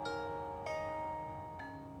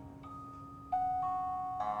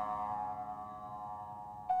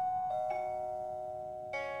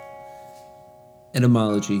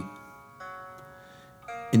Etymology.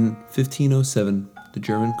 In 1507, the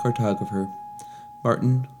German cartographer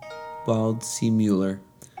Martin Waldseemüller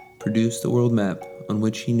produced a world map on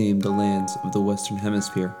which he named the lands of the Western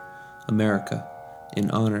Hemisphere, America,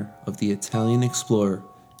 in honor of the Italian explorer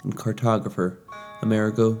and cartographer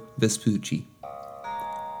Amerigo Vespucci.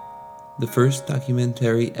 The first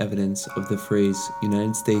documentary evidence of the phrase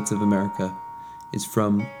United States of America is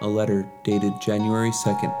from a letter dated January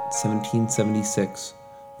 2nd, 1776,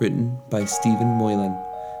 written by Stephen Moylan,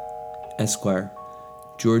 Esquire,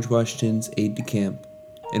 George Washington's aide-de-camp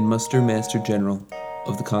and Muster Master General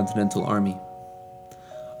of the Continental Army.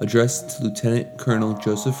 Addressed to Lieutenant Colonel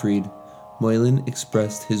Joseph Reed, Moylan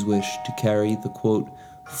expressed his wish to carry the, quote,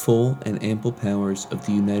 full and ample powers of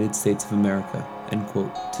the United States of America, end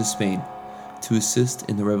quote, to Spain, to assist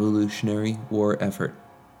in the Revolutionary War effort.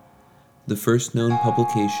 The first known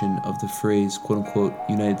publication of the phrase, quote-unquote,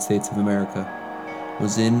 United States of America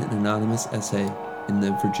was in an anonymous essay in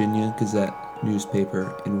the Virginia Gazette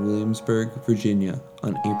newspaper in Williamsburg, Virginia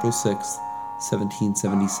on April 6,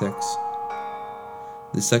 1776.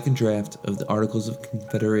 The second draft of the Articles of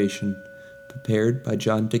Confederation, prepared by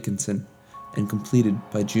John Dickinson and completed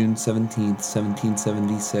by June 17,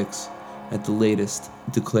 1776, at the latest,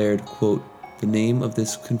 declared, quote, the name of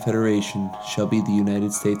this confederation shall be the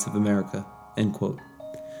United States of America, end quote.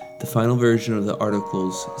 The final version of the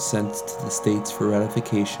Articles, sent to the states for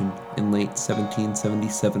ratification in late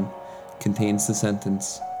 1777, contains the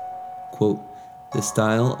sentence, quote, the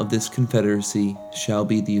style of this confederacy shall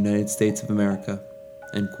be the United States of America,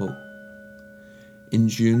 end quote. In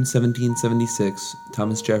June 1776,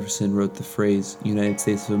 Thomas Jefferson wrote the phrase United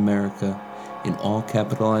States of America in all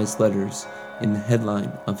capitalized letters in the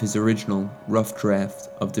headline of his original rough draft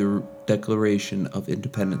of the Declaration of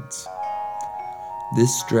Independence.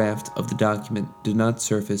 This draft of the document did not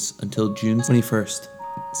surface until June 21st,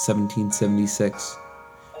 1776,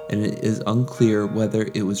 and it is unclear whether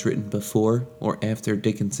it was written before or after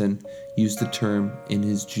Dickinson used the term in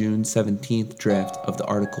his June 17th draft of the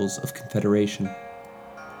Articles of Confederation.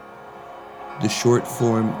 The short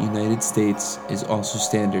form United States is also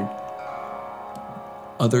standard.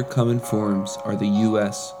 Other common forms are the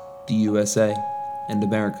U.S., the USA, and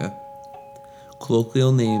America.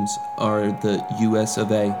 Colloquial names are the U.S.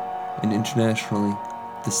 of A, and internationally,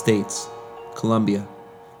 the States, Columbia,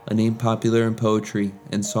 a name popular in poetry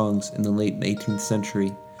and songs in the late 18th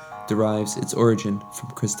century, derives its origin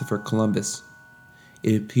from Christopher Columbus.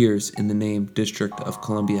 It appears in the name District of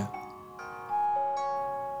Columbia.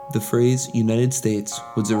 The phrase United States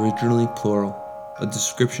was originally plural, a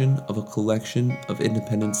description of a collection of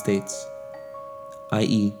independent states,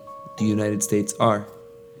 i.e., the United States are,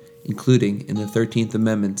 including in the 13th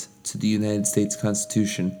Amendment to the United States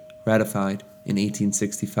Constitution, ratified in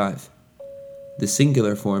 1865. The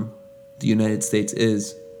singular form, the United States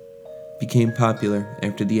is, became popular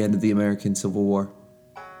after the end of the American Civil War.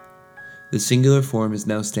 The singular form is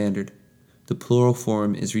now standard. The plural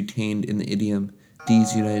form is retained in the idiom,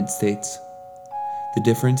 these United States. The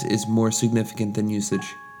difference is more significant than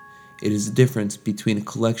usage. It is a difference between a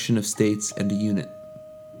collection of states and a unit.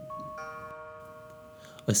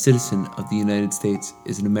 A citizen of the United States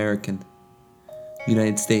is an American.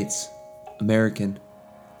 United States, American,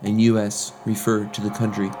 and U.S. refer to the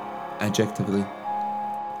country, adjectively.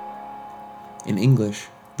 In English,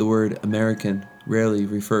 the word American rarely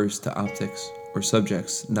refers to objects or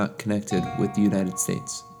subjects not connected with the United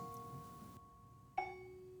States.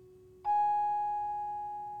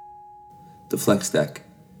 The Flex Deck,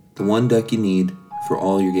 the one deck you need for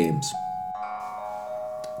all your games.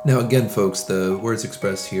 Now again, folks, the words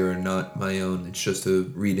expressed here are not my own. It's just a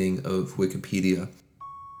reading of Wikipedia.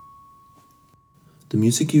 The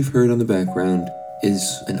music you've heard on the background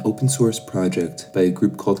is an open source project by a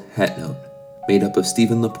group called Hatnote, made up of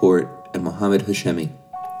Stephen Laporte and Mohammed Hashemi.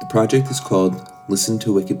 The project is called Listen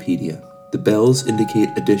to Wikipedia. The bells indicate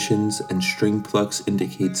additions and string plucks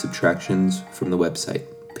indicate subtractions from the website.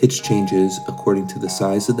 Pitch changes according to the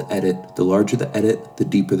size of the edit. The larger the edit, the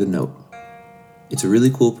deeper the note. It's a really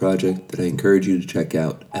cool project that I encourage you to check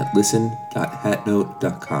out at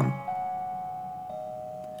listen.hatnote.com.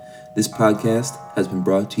 This podcast has been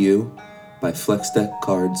brought to you by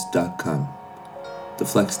FlexDeckCards.com. The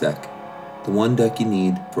Flex Deck, the one deck you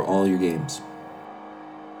need for all your games.